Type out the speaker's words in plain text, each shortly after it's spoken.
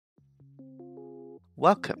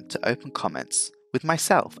Welcome to Open Comments with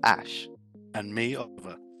myself, Ash, and me,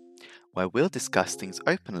 Oliver, where we'll discuss things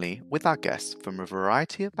openly with our guests from a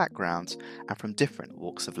variety of backgrounds and from different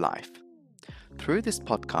walks of life. Through this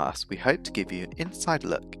podcast, we hope to give you an inside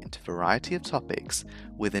look into a variety of topics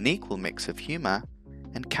with an equal mix of humour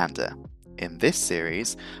and candour. In this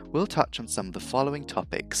series, we'll touch on some of the following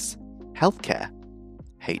topics: healthcare,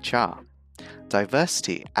 HR,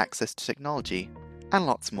 diversity, access to technology, and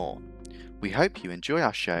lots more. We hope you enjoy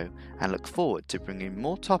our show and look forward to bringing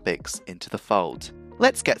more topics into the fold.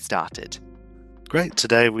 Let's get started. Great.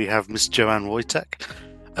 Today we have Miss Joanne Woytek.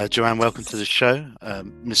 Joanne, welcome to the show.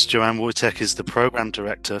 Miss Joanne Woytek is the Program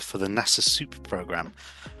Director for the NASA SOUP program.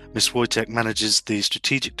 Ms. Woytek manages the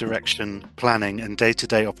strategic direction, planning and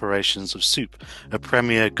day-to-day operations of SOUP, a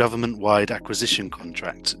premier government-wide acquisition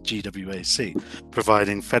contract, GWAC,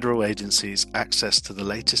 providing federal agencies access to the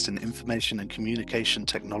latest in information and communication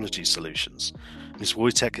technology solutions. Ms.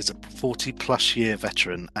 Woytek is a 40-plus year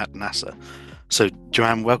veteran at NASA. So,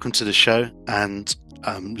 Joanne, welcome to the show, and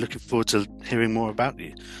I'm looking forward to hearing more about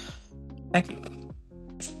you. Thank you.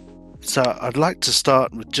 So I'd like to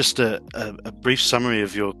start with just a brief summary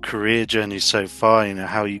of your career journey so far,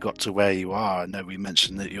 how you got to where you are. I know we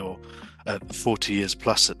mentioned that you're 40 years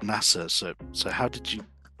plus at NASA. So how did you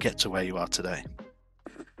get to where you are today?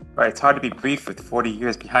 Right, it's hard to be brief with 40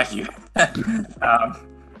 years behind you.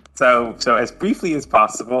 So as briefly as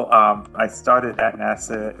possible, I started at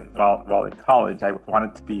NASA while in college. I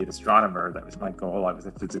wanted to be an astronomer. That was my goal. I was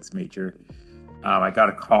a physics major. I got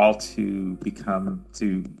a call to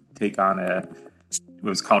take on what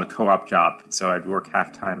was called a co-op job. So I'd work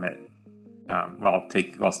half-time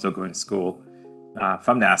while still going to school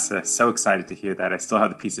from NASA. So excited to hear that. I still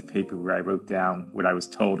have the piece of paper where I wrote down what I was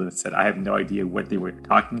told, and it said I have no idea what they were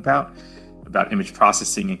talking about image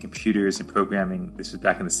processing and computers and programming. This was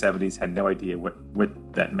back in the 70s. Had no idea what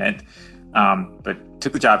that meant, but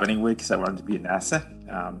took the job anyway because I wanted to be at NASA,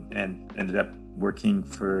 and ended up working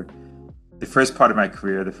for the first part of my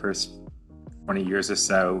career, the first 20 years or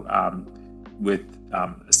so, with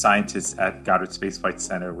scientists at Goddard Space Flight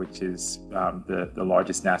Center, which is the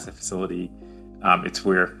largest NASA facility. It's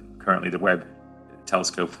where currently the Webb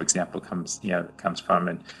telescope, for example, comes from,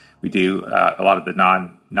 and we do a lot of the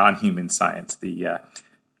non-human science, the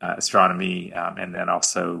astronomy, and then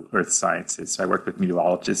also Earth sciences. So I work with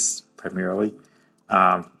meteorologists primarily,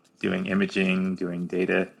 doing imaging, doing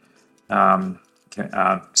data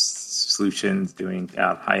solutions, doing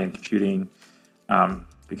high-end computing,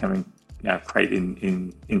 becoming quite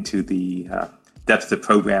into the depth of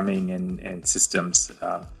programming and systems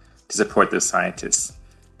to support those scientists.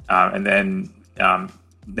 And then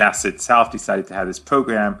NASA itself decided to have this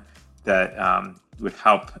program that would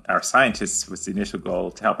help our scientists, with the initial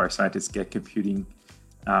goal to help our scientists get computing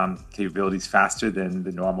capabilities faster than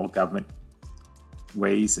the normal government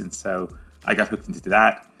ways. And so I got hooked into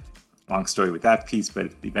that. Long story with that piece,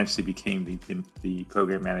 but eventually became the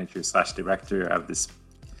program manager / director of this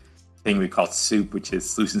thing we call SOUP, which is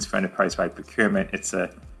Solutions for Enterprise-Wide Procurement. It's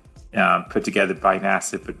put together by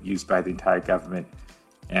NASA, but used by the entire government.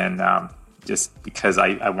 And just because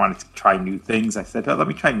I wanted to try new things, I said, let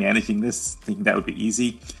me try managing this, thinking that would be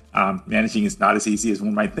easy. Managing is not as easy as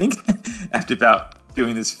one might think. After about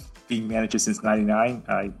doing this, being manager since 99,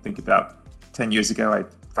 I think about 10 years ago, I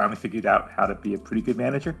finally figured out how to be a pretty good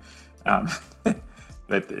manager.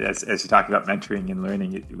 But as you talk about mentoring and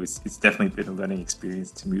learning, it's definitely been a learning experience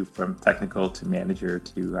to move from technical to manager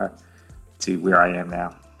to where I am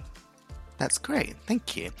now. That's great,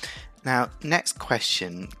 thank you. Now, next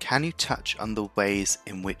question, can you touch on the ways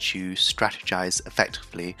in which you strategize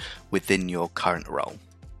effectively within your current role?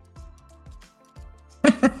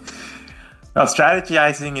 Well,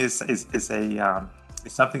 strategizing is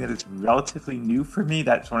something that is relatively new for me.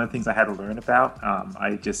 That's one of the things I had to learn about.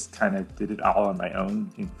 I just kind of did it all on my own.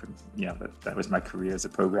 That was my career as a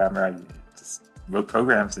programmer. I just wrote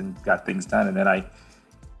programs and got things done. And then I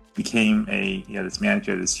became this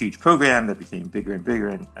manager of this huge program that became bigger and bigger.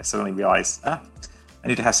 And I suddenly realized, I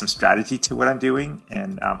need to have some strategy to what I'm doing.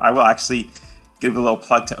 And I will actually give a little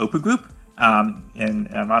plug to Open Group. And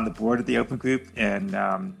I'm on the board of the Open Group, and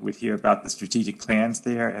would hear about the strategic plans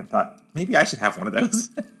there and thought maybe I should have one of those.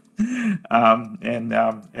 And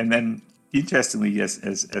then interestingly,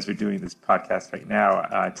 as we're doing this podcast right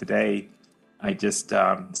now, today, I just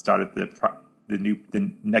started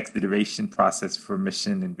the next iteration process for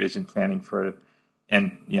mission and vision planning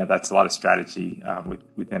and that's a lot of strategy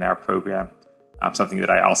within our program. Something that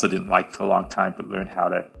I also didn't like for a long time, but learned how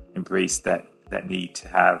to embrace that need to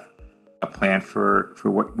have a plan for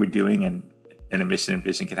what we're doing, and a mission and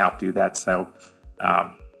vision can help do that. So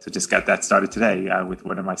So just got that started today with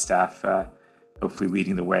one of my staff, hopefully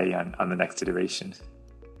leading the way on the next iteration.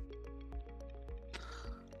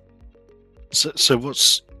 So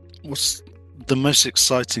what's the most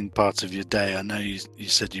exciting part of your day? I know you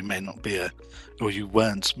said you may not be you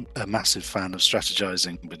weren't a massive fan of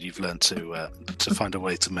strategizing, but you've learned to find a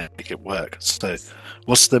way to make it work. So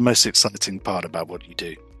what's the most exciting part about what you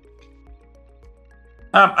do?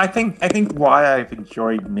 I think why I've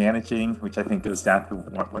enjoyed managing, which I think goes down to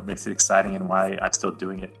what makes it exciting and why I'm still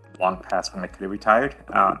doing it long past when I could have retired,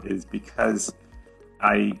 is because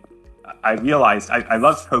I realized I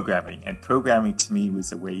love programming, and programming to me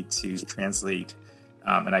was a way to translate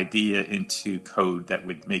an idea into code that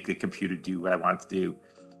would make the computer do what I wanted to do.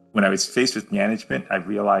 When I was faced with management, I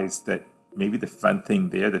realized that maybe the fun thing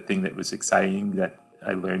there, the thing that was exciting that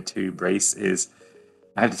I learned to embrace, is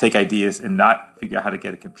I have to take ideas and not figure out how to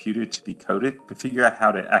get a computer to be coded, but figure out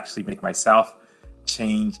how to actually make myself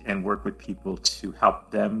change and work with people to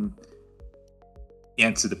help them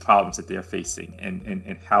answer the problems that they're facing,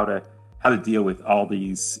 and how to deal with all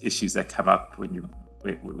these issues that come up when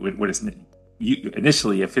what is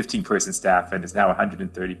initially a 15-person staff and is now a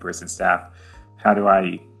 130-person staff. How do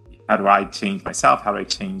I change myself? How do I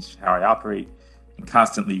change how I operate? And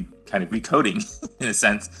constantly kind of recoding, in a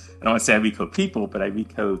sense. I don't want to say I recode people, but I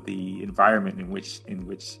recode the environment in which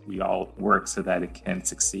we all work so that it can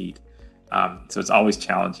succeed. So it's always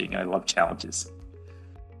challenging. I love challenges.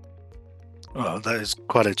 Well, that is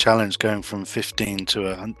quite a challenge, going from 15 to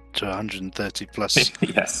 130 plus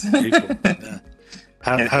yes. people. Yeah.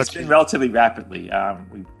 It's been relatively rapidly.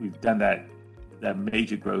 We've done that. That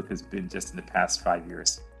major growth has been just in the past 5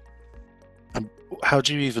 years. How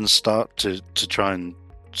do you even start to try and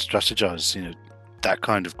strategize, that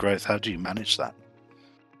kind of growth? How do you manage that?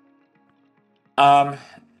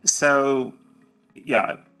 So,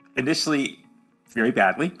 yeah, initially very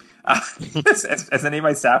badly, as any of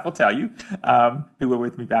my staff will tell you, who were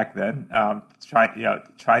with me back then,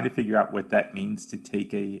 trying to figure out what that means to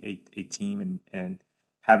take a team and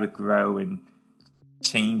have it grow and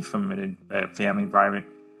change from a family environment.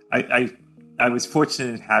 I was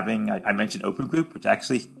fortunate in having, I mentioned Open Group, which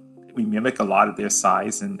actually we mimic a lot of their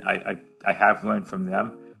size, and I have learned from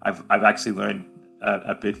them. I've actually learned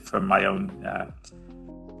a bit from my own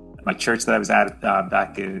my church that I was at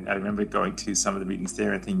back in. I remember going to some of the meetings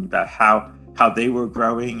there and thinking about how they were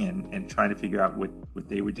growing and trying to figure out what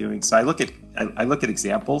they were doing. So I look at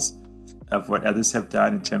examples of what others have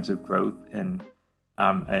done in terms of growth, and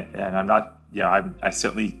I'm not, I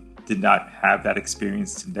certainly did not have that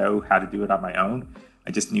experience to know how to do it on my own.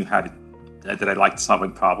 I just knew that I liked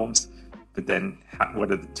solving problems. But then,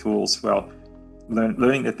 what are the tools? Well,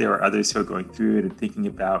 learning that there are others who are going through it and thinking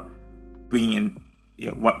about bringing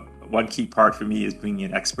in, one key part for me is bringing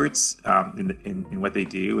in experts in what they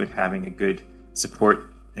do, and having a good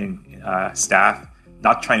support and staff.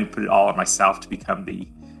 Not trying to put it all on myself to become the,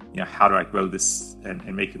 how do I grow this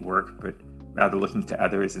and make it work, but rather looking to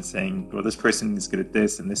others and saying, well, this person is good at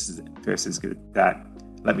this, and this person is good at that.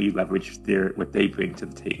 Let me leverage what they bring to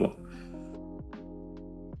the table.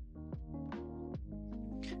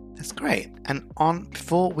 That's great. And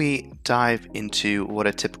before we dive into what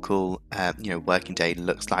a typical working day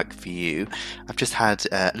looks like for you, I've just had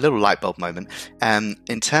a little light bulb moment.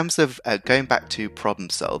 In terms of going back to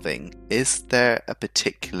problem solving, is there a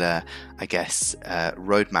particular,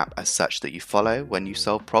 roadmap as such that you follow when you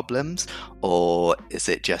solve problems, or is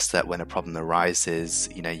it just that when a problem arises,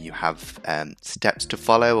 you have steps to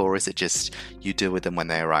follow, or is it just you deal with them when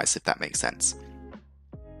they arise? If that makes sense.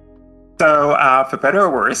 So, for better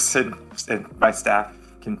or worse, and my staff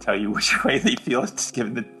can tell you which way they feel,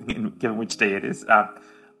 given which day it is.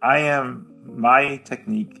 My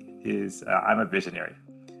technique is I'm a visionary.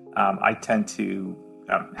 I tend to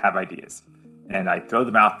have ideas, and I throw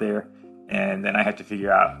them out there, and then I have to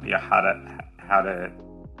figure out how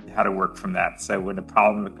to work from that. So when a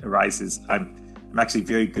problem arises, I'm actually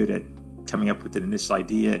very good at coming up with an initial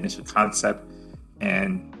idea, initial concept,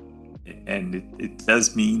 and it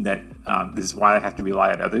does mean that this is why I have to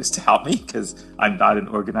rely on others to help me, because I'm not an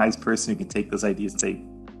organized person who can take those ideas and say,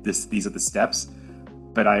 these are the steps.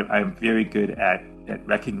 But I'm very good at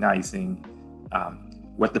recognizing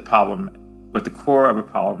what the core of a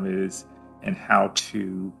problem is, and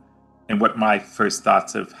what my first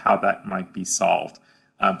thoughts of how that might be solved,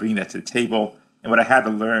 bringing that to the table. And what I had to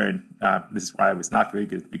learn, this is why I was not very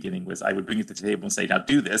good at the beginning, was I would bring it to the table and say, now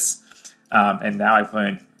do this. And now I've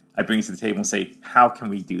learned, I bring it to the table and say, how can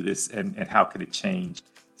we do this, and how can it change,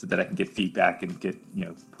 so that I can get feedback and get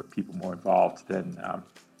put people more involved than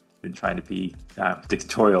trying to be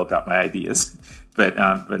dictatorial about my ideas. But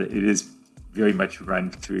it is very much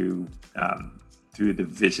run through the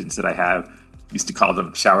visions that I have. Used to call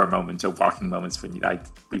them shower moments or walking moments when I'd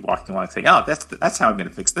be walking along saying, oh, that's how I'm going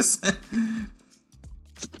to fix this.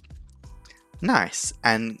 Nice.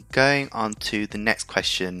 And going on to the next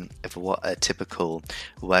question of what a typical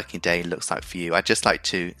working day looks like for you, I'd just like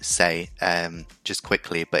to say, just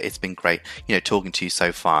quickly, but it's been great, talking to you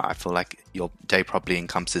so far. I feel like your day probably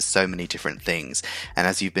encompasses so many different things. And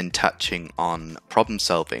as you've been touching on problem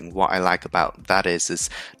solving, what I like about that is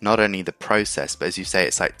not only the process, but as you say,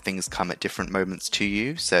 it's like things come at different moments to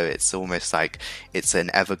you. So it's almost like it's an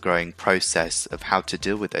ever-growing process of how to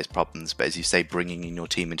deal with those problems. But as you say, bringing in your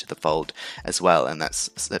team into the fold as well. And that's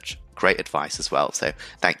such great advice as well. So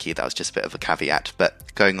thank you. That was just a bit of a caveat.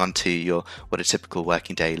 But going on to what a typical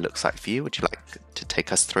working day looks like for you, would you like to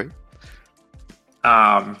take us through?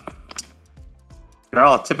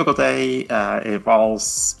 Well, a typical day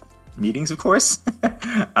involves meetings, of course,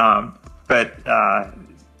 but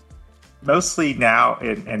mostly now,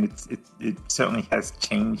 and it certainly has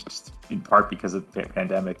changed in part because of the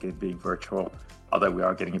pandemic and being virtual, although we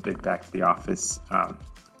are getting a bit back to the office.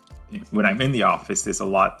 When I'm in the office, there's a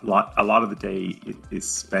lot of the day is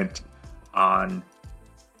spent on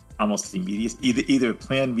almost immediate, either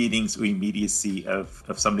planned meetings or immediacy of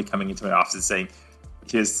somebody coming into my office and saying,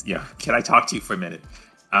 "Just can I talk to you for a minute?"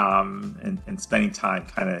 And spending time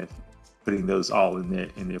kind of putting those all in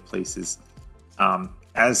their places.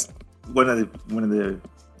 As one of the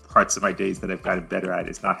parts of my days that I've gotten better at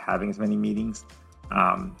is not having as many meetings,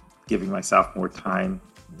 giving myself more time,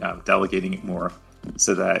 delegating it more,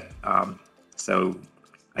 so that so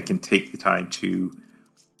I can take the time to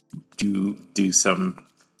do some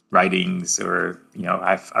writings, or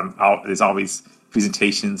there's always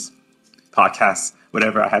presentations, podcasts,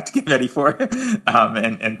 whatever I have to get ready for,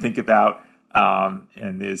 and think about.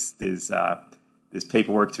 And there's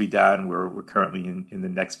paperwork to be done. We're currently in the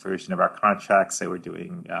next version of our contract, so we're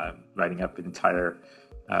doing writing up an entire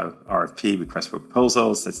RFP, request for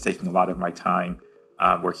proposals. That's taking a lot of my time,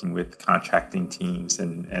 working with contracting teams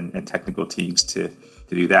and technical teams to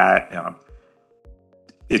do that.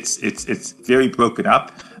 It's very broken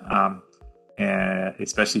up, and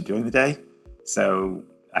especially during the day. So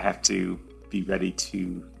I have to be ready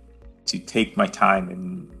to take my time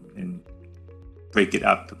and break it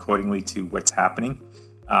up accordingly to what's happening,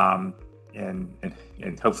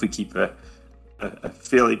 and hopefully keep a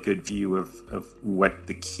fairly good view of what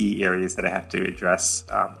the key areas that I have to address.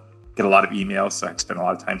 Get a lot of emails, so I spend a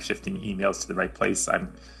lot of time shifting emails to the right place.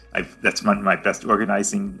 That's one of my best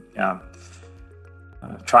organizing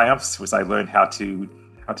triumphs, was I learned how to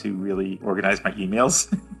really organize my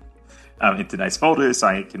emails into nice folders, so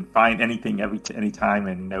I can find anything any time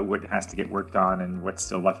and know what has to get worked on and what's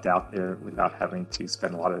still left out there without having to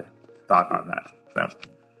spend a lot of thought on that. So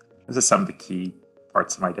those are some of the key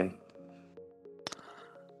parts of my day.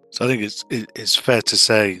 So I think it's fair to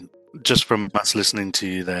say, just from us listening to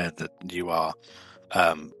you there, that you're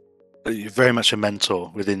very much a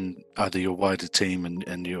mentor within either your wider team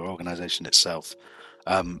and your organization itself.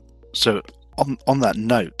 So on that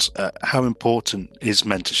note, how important is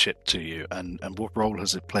mentorship to you, and what role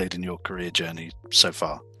has it played in your career journey so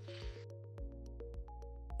far?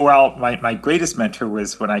 Well, my greatest mentor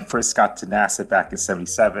was when I first got to NASA back in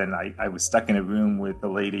 '77. I was stuck in a room with a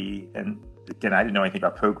lady, and again, I didn't know anything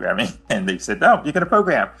about programming, and they said, "No, you're going to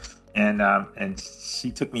program," and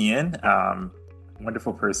she took me in.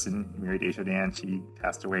 Wonderful person, married to Joanne. She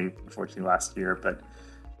passed away unfortunately last year, but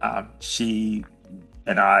she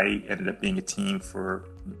and I ended up being a team for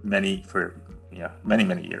many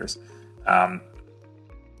years.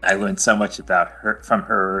 I learned so much from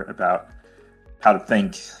her about how to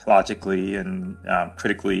think logically and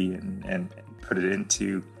critically, and put it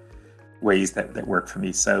into ways that work for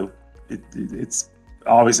me. So it's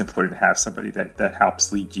always important to have somebody that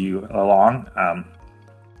helps lead you along.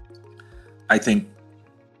 I think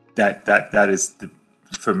that is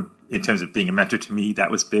in terms of being a mentor to me, that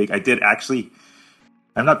was big.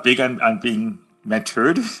 I'm not big on being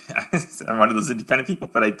mentored. I'm one of those independent people,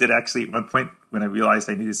 but I did actually at one point, when I realized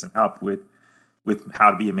I needed some help with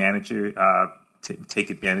how to be a manager, to take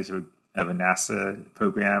advantage of a NASA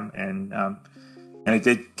program, and I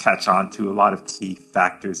did catch on to a lot of key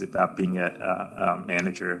factors about being a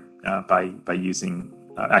manager by using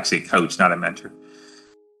actually a coach, not a mentor.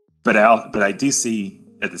 But I do see,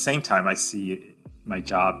 at the same time, I see my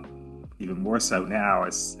job even more so now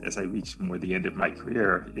as I reach more the end of my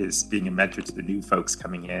career, is being a mentor to the new folks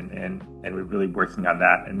coming in, and we're really working on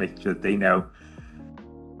that and making sure that they know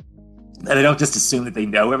that I don't just assume that they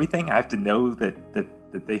know everything. I have to know that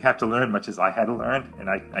that they have to learn much as I had to learn. And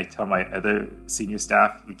I tell my other senior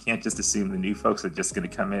staff, we can't just assume the new folks are just going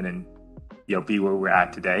to come in and be where we're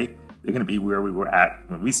at today. They're going to be where we were at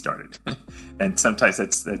when we started. And sometimes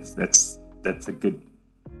that's a good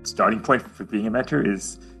starting point for being a mentor,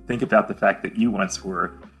 is think about the fact that you once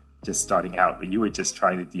were just starting out, but you were just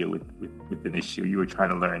trying to deal with an issue. You were trying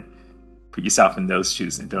to learn. Put yourself in those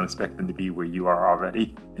shoes and don't expect them to be where you are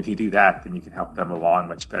already. If you do that, then you can help them along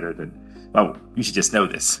much better than, well, you should just know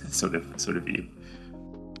this sort of view.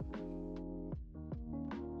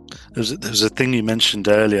 There's a thing you mentioned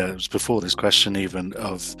earlier, it was before this question even,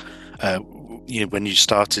 of when you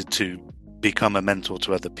started to become a mentor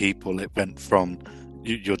to other people, it went from,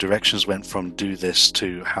 your directions went from do this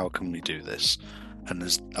to how can we do this?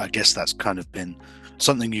 And I guess that's kind of been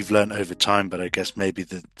something you've learned over time, but I guess maybe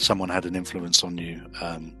that someone had an influence on you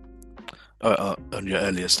on your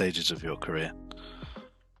earlier stages of your career.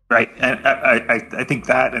 Right. And I think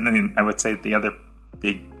that, and then I would say the other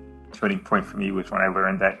big turning point for me was when I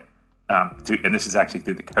learned that, and this is actually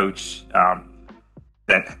through the coach,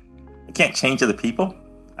 that I can't change other people.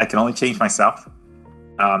 I can only change myself.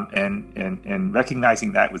 And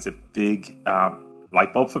recognizing that was a big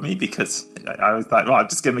light bulb for me, because I always thought, well, I'm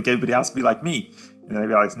just going to make everybody else be like me. And then I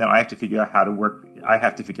realized, no, I have to figure out how to work. I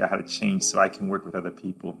have to figure out how to change so I can work with other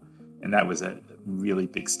people. And that was a really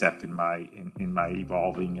big step in my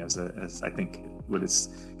evolving as I think what is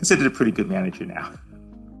considered a pretty good manager now.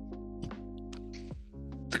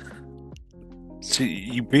 So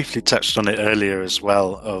you briefly touched on it earlier as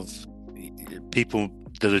well, of people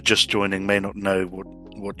that are just joining may not know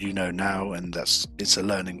what you know now, and it's a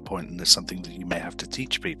learning point, and there's something that you may have to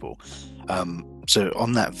teach people. So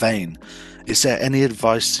on that vein, is there any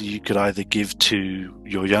advice that you could either give to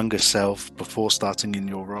your younger self before starting in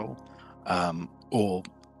your role, or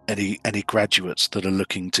any graduates that are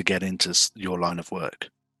looking to get into your line of work?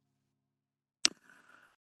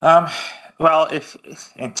 Well, if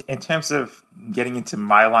in terms of getting into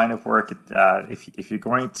my line of work, if you're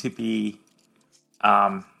going to be,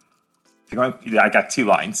 I got two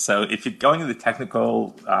lines. So if you're going to the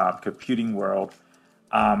technical computing world,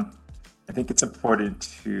 I think it's important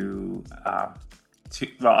to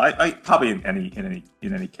I probably in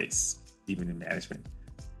any case, even in management,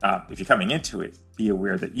 if you're coming into it, be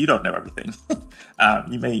aware that you don't know everything.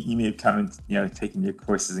 You may have come and taken your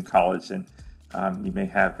courses in college, and you may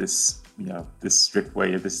have this this strict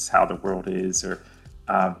way of this is how the world is,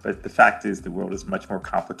 but the fact is the world is much more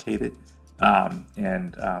complicated,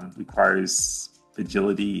 and requires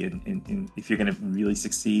agility and if you're going to really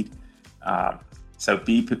succeed. So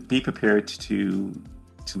be prepared to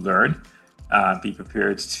learn, be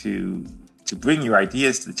prepared to bring your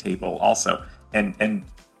ideas to the table also, and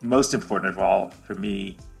most important of all for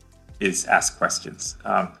me is ask questions.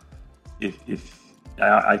 If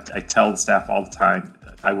I tell the staff all the time,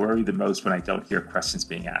 I worry the most when I don't hear questions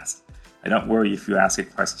being asked. I don't worry if you ask a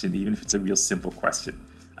question, even if it's a real simple question.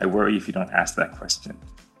 I worry if you don't ask that question.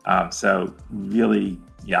 So really,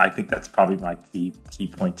 I think that's probably my key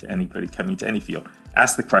point to anybody coming to any field.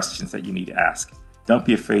 Ask the questions that you need to ask. Don't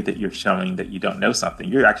be afraid that you're showing that you don't know something.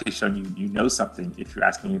 You're actually showing you know something if you're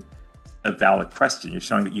asking a valid question. You're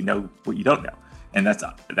showing that you know what you don't know. And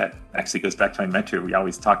that actually goes back to my mentor. We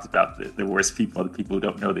always talked about the worst people are the people who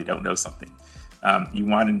don't know something. You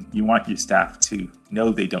want your staff to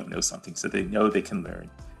know they don't know something, so they know they can learn,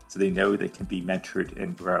 so they know they can be mentored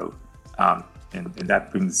and grow. And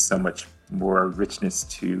that brings so much more richness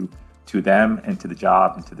to them and to the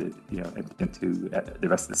job and to the and to the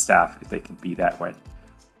rest of the staff if they can be that way.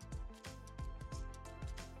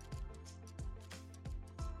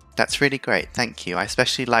 That's really great, thank you. I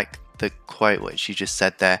especially like the quote which you just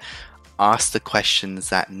said there: ask the questions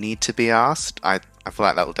that need to be asked. I feel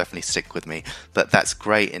like that will definitely stick with me, but that's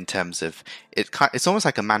great in terms of it's almost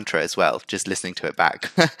like a mantra as well, just listening to it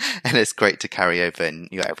back. And it's great to carry over in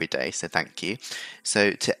your everyday, so thank you.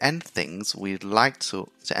 So to end things, we'd like to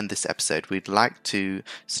end this episode, we'd like to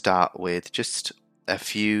start with just a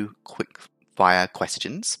few quick fire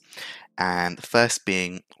questions. And the first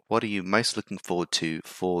being, what are you most looking forward to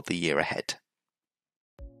for the year ahead?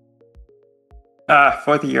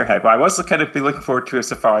 For the year ahead, well, I was kind of looking forward to a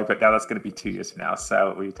safari, but now that's going to be 2 years from now.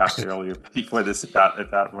 So we talked earlier before this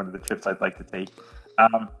about one of the trips I'd like to take.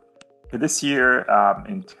 For this year,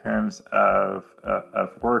 in terms of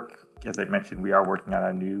work, as I mentioned, we are working on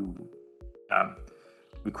a new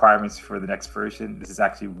requirements for the next version. This is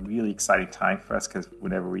actually a really exciting time for us because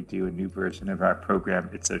whenever we do a new version of our program,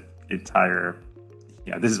 it's an entire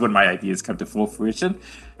this is when my ideas come to full fruition,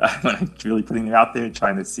 when I'm really putting them out there and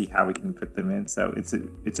trying to see how we can put them in. So it's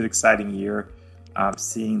an exciting year.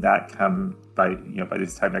 seeing that come by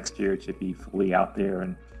this time next year, it should be fully out there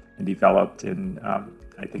and developed, and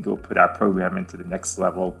I think it will put our program into the next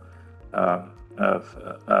level of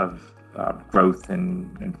growth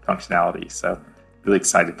and functionality. So really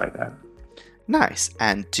excited by that. Nice.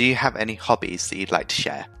 And do you have any hobbies that you'd like to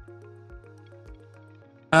share?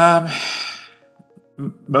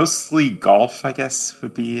 Mostly golf, I guess,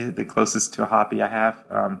 would be the closest to a hobby I have.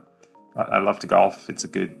 I love to golf. It's a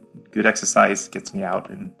good exercise. Gets me out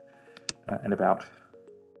and about.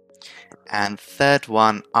 And third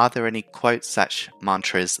one, are there any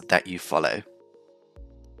quotes/mantras that you follow?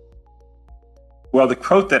 Well, the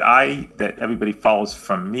quote that everybody follows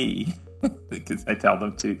from me, because I tell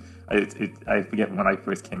them to, I forget when I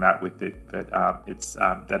first came out with it, but it's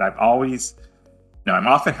that I'm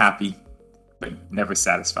often happy, but never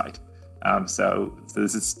satisfied. So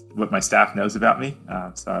this is what my staff knows about me.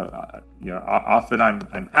 Often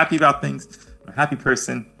I'm happy about things. I'm a happy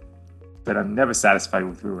person, but I'm never satisfied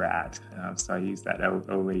with where we're at. So I use that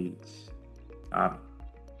OH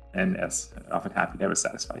and S. Often happy, never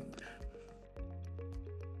satisfied.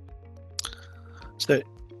 So,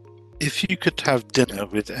 if you could have dinner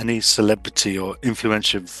with any celebrity or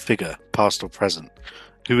influential figure, past or present,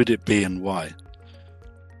 who would it be and why?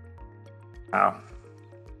 Wow.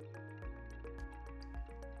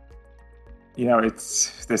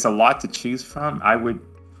 There's a lot to choose from. I don't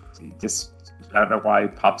know why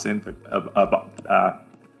it pops in, but Barack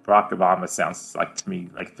Obama sounds like to me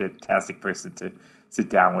like a fantastic person to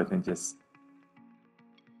sit down with and just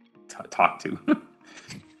talk to.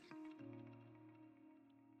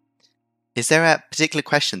 Is there a particular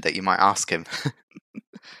question that you might ask him?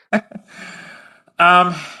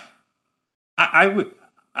 I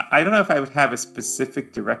don't know if I would have a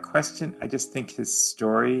specific direct question. I just think his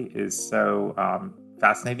story is so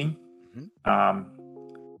fascinating. Mm-hmm.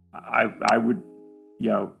 I would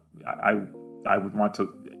want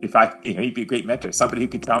to, he'd be a great mentor. Somebody who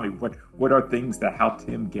could tell me what are things that helped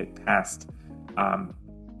him get past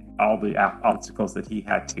all the obstacles that he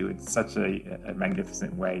had to in such a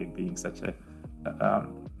magnificent way, and being such an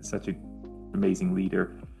amazing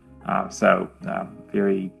leader.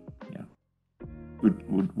 Very.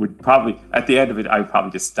 Would probably, at the end of it, I would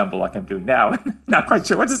probably just stumble like I'm doing now. Not quite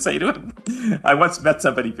sure what to say to him. I once met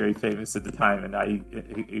somebody very famous at the time, and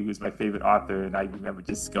he was my favorite author, and I remember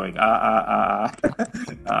just going, as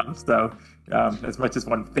much as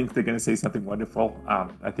one thinks they're going to say something wonderful,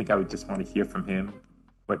 I think I would just want to hear from him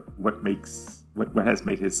what has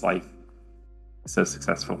made his life so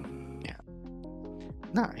successful. Yeah.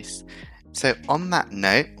 Nice. So on that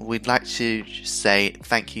note, we'd like to say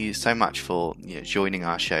thank you so much for joining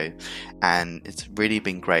our show, and it's really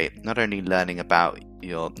been great not only learning about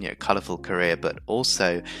your colourful career, but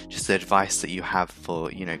also just the advice that you have for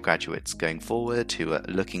graduates going forward who are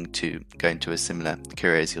looking to go into a similar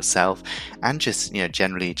career as yourself, and just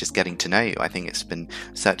generally just getting to know you. I think it's been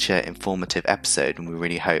such an informative episode, and we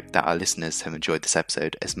really hope that our listeners have enjoyed this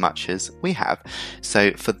episode as much as we have.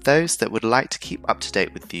 So for those that would like to keep up to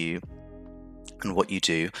date with you and what you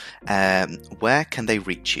do, where can they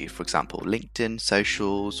reach you? For example, LinkedIn,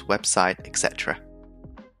 socials, website, etc.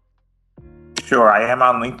 Sure, I am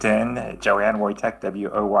on LinkedIn, Joanne Woytek,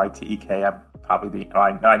 Woytek.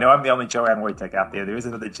 I know I'm the only Joanne Woytek out there. There is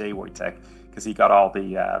another Jay Woytek because he got all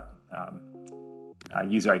the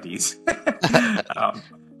user IDs. But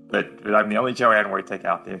I'm the only Joanne Woytek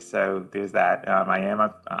out there, so there's that.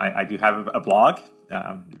 I do have a blog,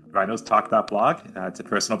 rhinostalk.blog. It's a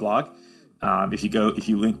personal blog. If you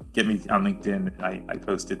get me on LinkedIn, I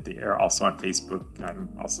post it there. Also on Facebook, I'm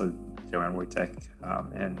also Joanne Woytek,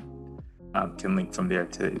 and can link from there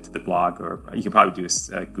to the blog, or you can probably do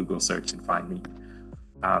a Google search and find me.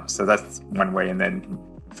 So that's one way. And then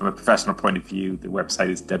from a professional point of view, the website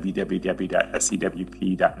is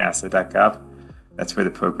www.secwp.nasa.gov. That's where the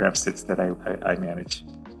program sits that I manage.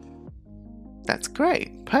 That's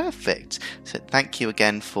great. Perfect. So thank you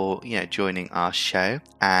again for joining our show,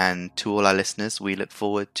 and to all our listeners, we look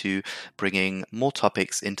forward to bringing more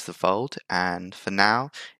topics into the fold, and for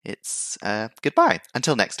now it's goodbye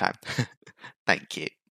until next time. Thank you.